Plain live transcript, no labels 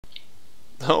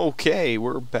Okay,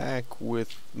 we're back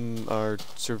with our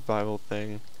survival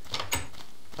thing.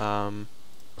 Challenge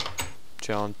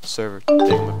server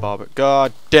thing with Bob.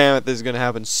 God damn it, this is gonna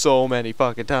happen so many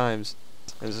fucking times.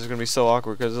 And this is gonna be so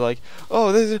awkward because it's like,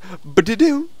 oh, this is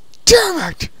ba-da-doo,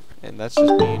 damn it! And that's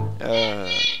just mean. You're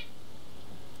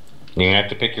gonna have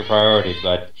to pick your priorities,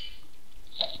 bud.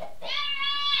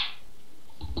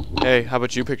 Hey, how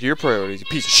about you pick your priorities, you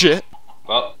piece of shit?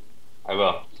 Well, I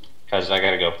will. Because I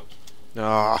gotta go.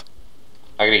 Ah.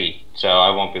 I gotta eat, so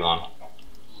I won't be long.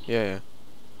 Yeah.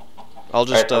 I'll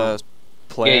just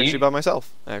play yeah, actually by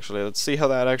myself. Actually, let's see how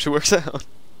that actually works out.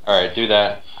 Alright, do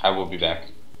that. I will be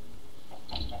back.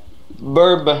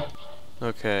 Burb.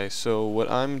 Okay, so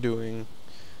what I'm doing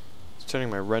is turning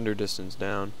my render distance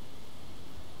down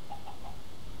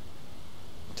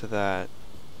to that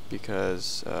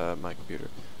because my computer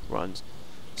runs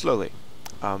slowly.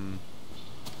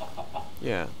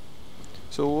 Yeah.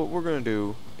 So what we're gonna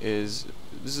do is,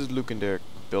 this is Luke and Derek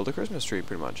build a Christmas tree,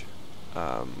 pretty much.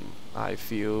 I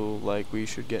feel like we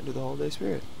should get into the holiday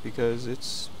spirit because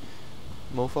it's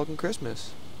mo-fucking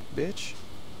Christmas, bitch.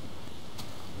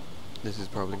 This is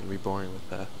probably gonna be boring with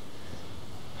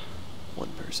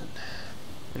one person.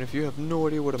 And if you have no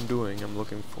idea what I'm doing, I'm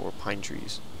looking for pine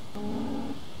trees.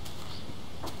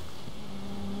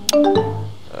 Son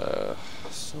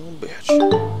of a bitch.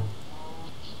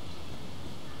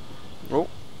 Oh,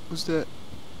 who's that?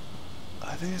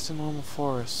 I think it's a normal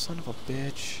forest. Son of a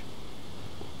bitch.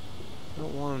 I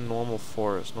don't want a normal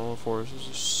forest. Normal forests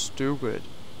are stupid.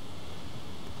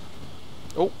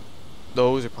 Oh,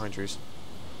 those are pine trees.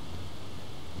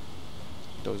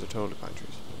 Those are totally pine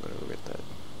trees. I'm gonna go get that.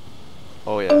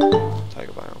 Oh yeah,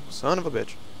 tiger biome. Son of a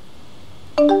bitch.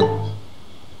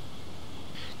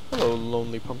 Hello,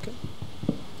 lonely pumpkin.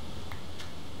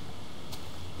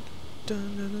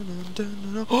 Dun, dun, dun, dun,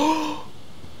 dun, dun. Oh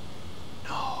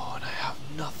no, and I have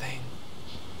nothing.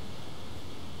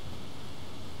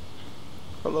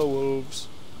 Hello, wolves.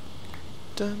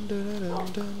 Dun, dun, dun,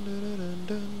 dun, dun, dun, dun, dun,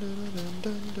 dun, dun,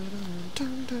 dun, dun, what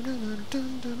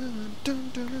do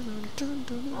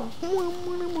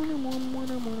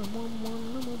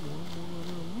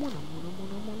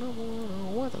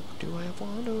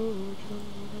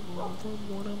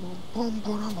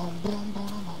I want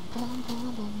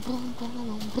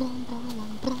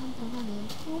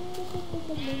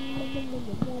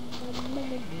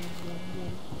to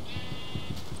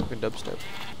fucking dubstep.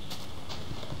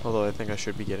 Although I think I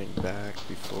should be getting back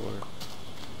before.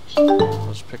 I'll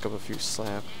just pick up a few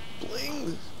slap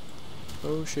blings.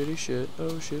 Oh shitty shit,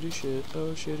 oh shitty shit,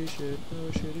 oh shitty shit,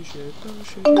 oh shitty shit, oh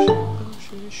shitty shit, oh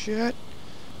shitty shit.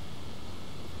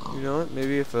 You know what,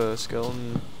 maybe if a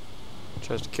skeleton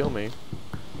tries to kill me, it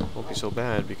won't be so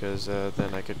bad because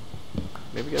then I could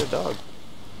maybe get a dog.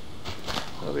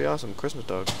 That'd be awesome, Christmas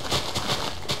dog.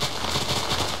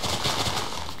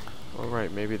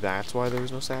 Alright, maybe that's why there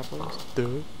was no saplings.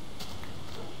 Duh.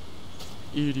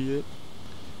 Idiot.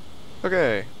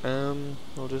 Okay,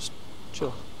 I'll just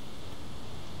chill.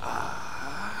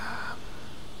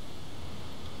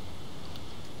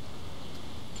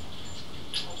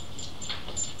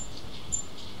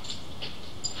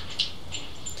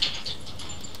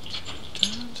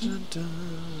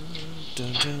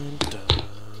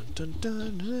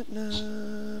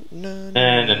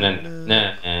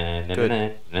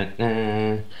 Good.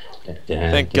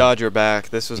 Thank God you're back.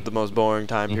 This was the most boring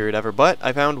time period ever, but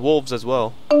I found wolves as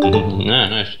well. Yeah,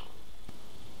 nice.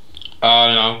 No,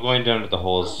 I'm going down to the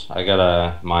holes. I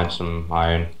gotta mine some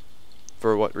iron.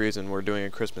 For what reason? We're doing a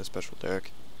Christmas special,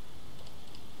 Derek.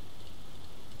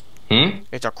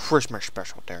 It's a Christmas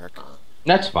special, Derek.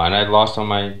 That's fine. I lost all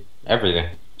my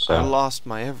everything. So. I lost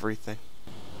my everything.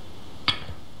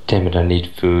 Damn it, I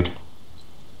need food.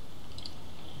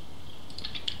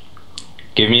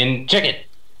 Give me a chicken!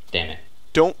 Damn it.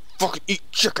 Don't fucking eat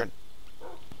chicken!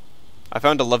 I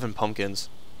found 11 pumpkins.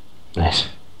 Nice.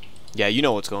 Yeah, you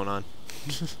know what's going on.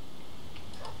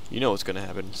 You know what's gonna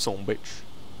happen, son bitch.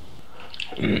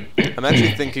 I'm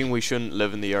actually thinking we shouldn't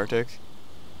live in the Arctic.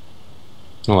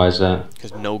 Why is that?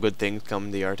 Because no good things come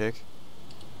in the Arctic.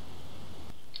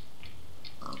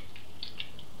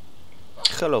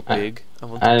 Hello, pig. I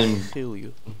want to kill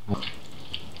you.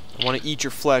 I want to eat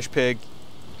your flesh, pig.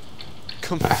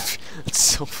 Come on. It's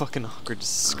so fucking awkward to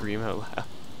scream out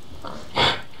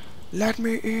loud. Let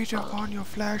me eat upon your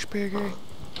flesh, piggy.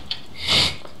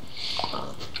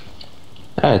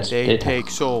 They take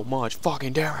so much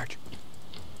fucking damage.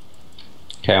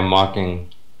 Okay, I'm walking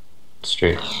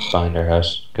straight behind our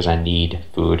house because I need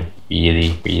food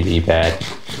really, really bad.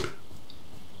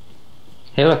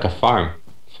 Hey, look, a farm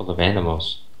full of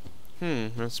animals.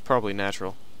 That's probably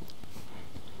natural.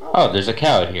 Oh, there's a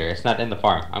cow out here. It's not in the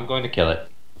farm. I'm going to kill it.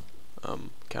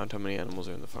 Count how many animals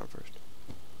are in the farm first.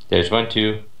 There's 1,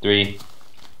 2, 3,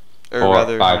 Or 4,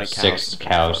 rather, how 5, many 6 cows.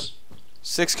 cows.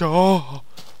 6 cows. Oh.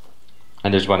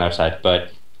 And there's one outside,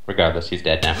 but regardless, he's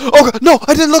dead now. Oh God, no!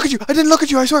 I didn't look at you. I didn't look at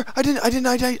you. I swear. I did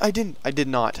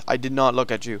not. I did not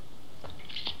look at you.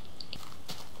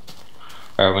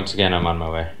 Alright, once again, I'm on my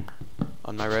way.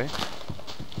 On my way.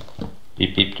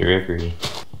 Beep beep delivery.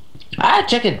 Ah,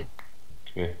 chicken! Come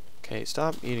here. Okay,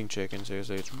 stop eating chicken.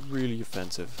 Seriously, it's really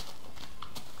offensive.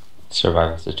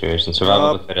 Survival situation.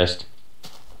 Survival of Nope. the fittest.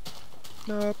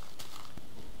 Nope.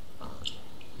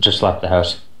 Just left the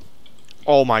house.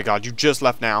 Oh my God, you just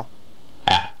left now.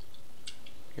 Ah.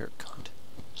 You're a cunt.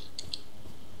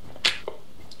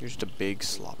 You're just a big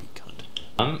sloppy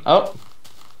cunt. Oh.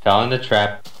 Fell in the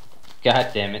trap.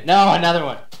 God damn it. No, another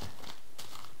one!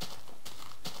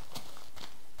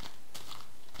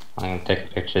 I'm gonna take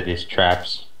a picture of these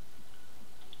traps.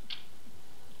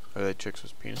 Are they chicks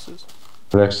with penises?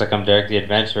 It looks like I'm Derek the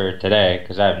Adventurer today,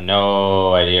 because I have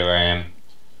no idea where I am.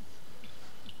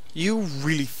 You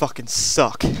really fucking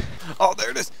suck. Oh,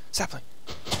 there it is. Sapling.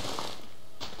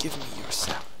 Give me your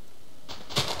sapling.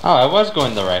 Oh, I was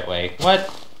going the right way. What?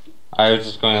 I was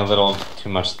just going a little too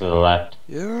much to the left.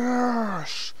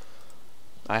 Yes.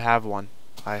 I have one.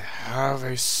 I have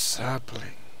a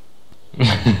sapling.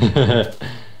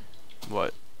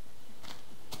 What?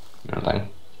 Nothing.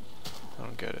 I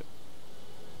don't get it.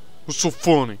 What's so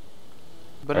funny?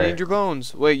 But I Right. need your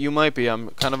bones. Wait, you might be. I'm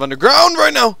kind of underground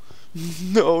right now.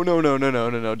 No, no, no, no, no,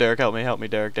 no, no. Derek, help me,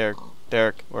 Derek,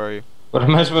 Derek, where are you? What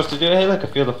am I supposed to do? Hey, look, a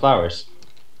field of flowers.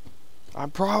 I'm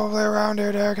probably around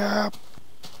here, Derek. Help.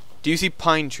 Do you see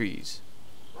pine trees?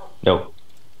 Nope.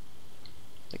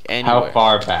 Like anywhere? How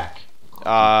far back?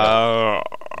 I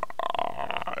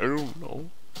don't know.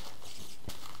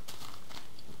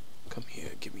 Come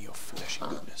here, give me your fleshy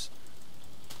goodness.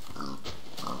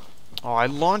 Oh, I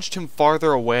launched him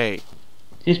farther away.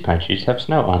 These pine trees have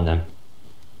snow on them.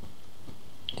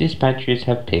 These pine trees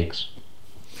have pigs.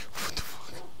 What the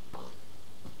fuck?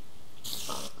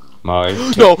 My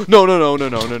No, no, no, no, no,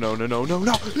 no, no, no, no, no, no,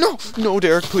 no, no, no,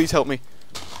 Derek, please help me.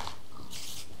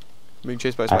 I'm being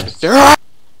chased by spiders. Derek!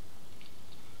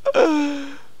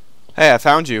 Hey, I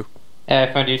found you. Hey,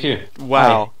 I found you too.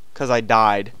 Wow, because I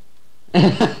died.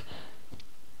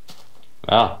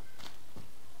 Well,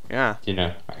 Yeah. you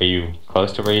know, are you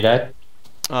close to where you died?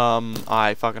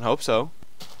 I fucking hope so.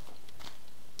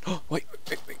 Wait.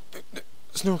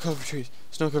 Snow-covered trees.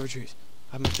 Snow-covered trees.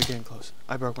 I must be getting close.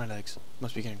 I broke my legs.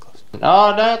 Must be getting close.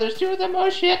 Oh no, there's 2 of them. Oh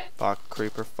shit. Fuck,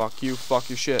 creeper. Fuck you. Fuck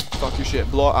your shit. Fuck your shit.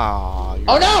 Blow. Ah, you're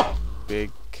Oh a no!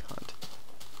 big cunt.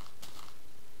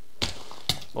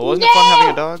 Well, wasn't it fun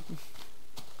having a dog?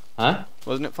 Huh?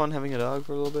 Wasn't it fun having a dog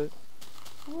for a little bit?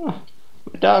 Oh,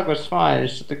 the dog was fine.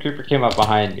 It's just the creeper came up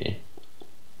behind me.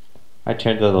 I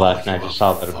turned to the left and I just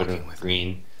saw a little bit fucking of with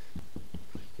green.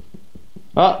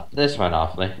 Well, this went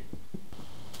awfully.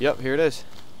 Yep, here it is.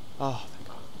 Oh, thank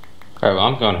God. Alright, well,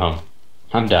 I'm going home.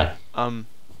 I'm done.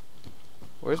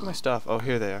 Where's my stuff? Oh,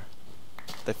 here they are.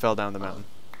 They fell down the mountain.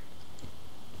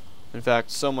 In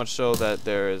fact, so much so that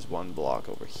there is one block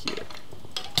over here.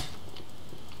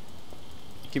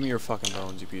 Give me your fucking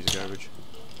bones, you piece of garbage.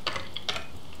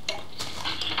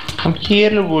 Come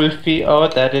here, Wolfie. Oh,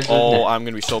 that is. Oh, I'm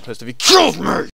gonna be so pissed if he kills me!